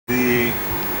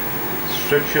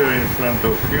structure in front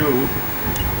of you,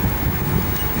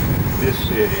 this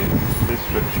area, this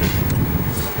structure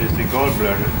is the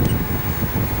gallbladder,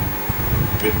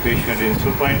 with patient in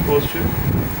supine posture,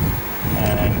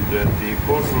 and the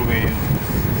portal vein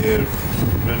here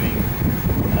running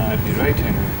at the right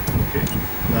angle. Okay.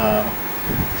 Now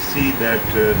see that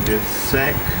this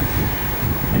sac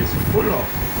is full of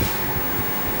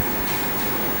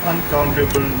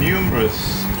uncountable,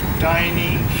 numerous,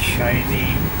 tiny,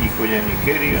 shiny echogenic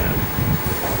areas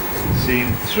seen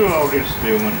throughout its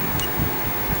lumen.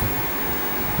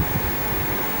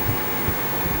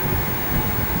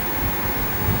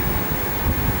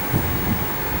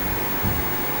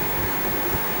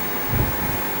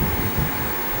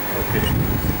 Okay.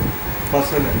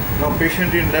 Now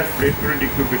patient in left lateral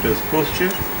decubitous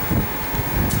posture.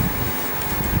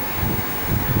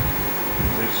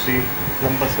 Let's see.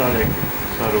 लंबा सा लेके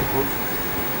सा रोको,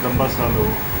 लंबा सा लो,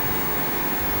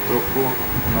 रोको.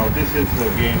 Now this is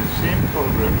again same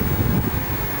gallbladder,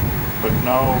 but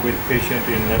now with patient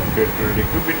in left lateral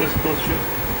decubitous posture,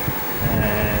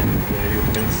 and you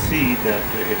can see that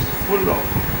it's full of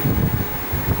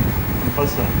लंबा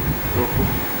सा रोको,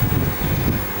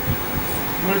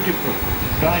 multiple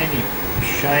tiny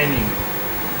shining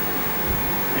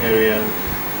areas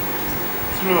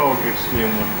throughout its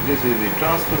lumen. This is the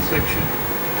transverse section,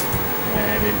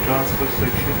 and in transverse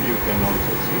section you can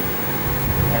also see,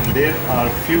 and there are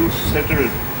few settled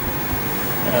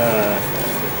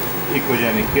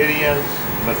echogenic areas,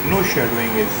 but no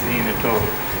shadowing is seen at all.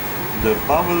 The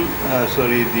bubble,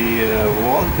 the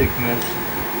wall thickness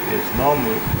is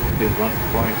normal, it is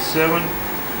 1.7.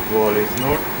 Wall is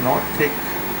not thick,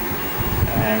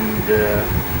 and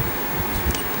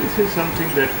this is something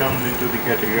that comes into the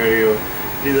category of,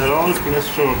 these are all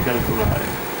cholesterol calculi,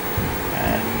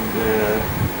 and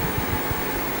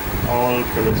all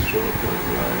cholesterol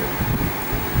calculi,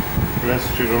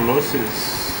 cholesterolosis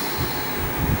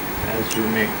as you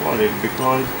may call it,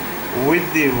 because with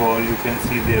the wall you can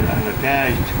see there are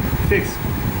attached fixed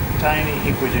tiny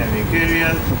echogenic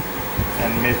areas,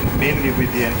 and mainly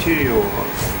with the anterior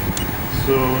wall.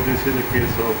 So this is a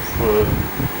case of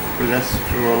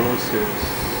cholesterolosis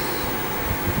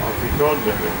of the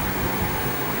gallbladder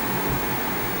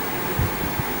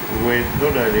with no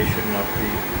dilation of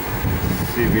the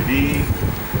CVD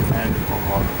and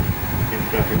or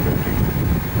intrahepatic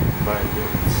bile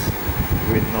ducts,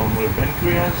 with normal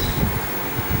pancreas.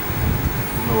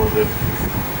 No other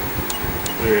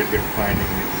related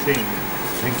finding is seen.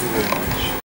 Thank you very much.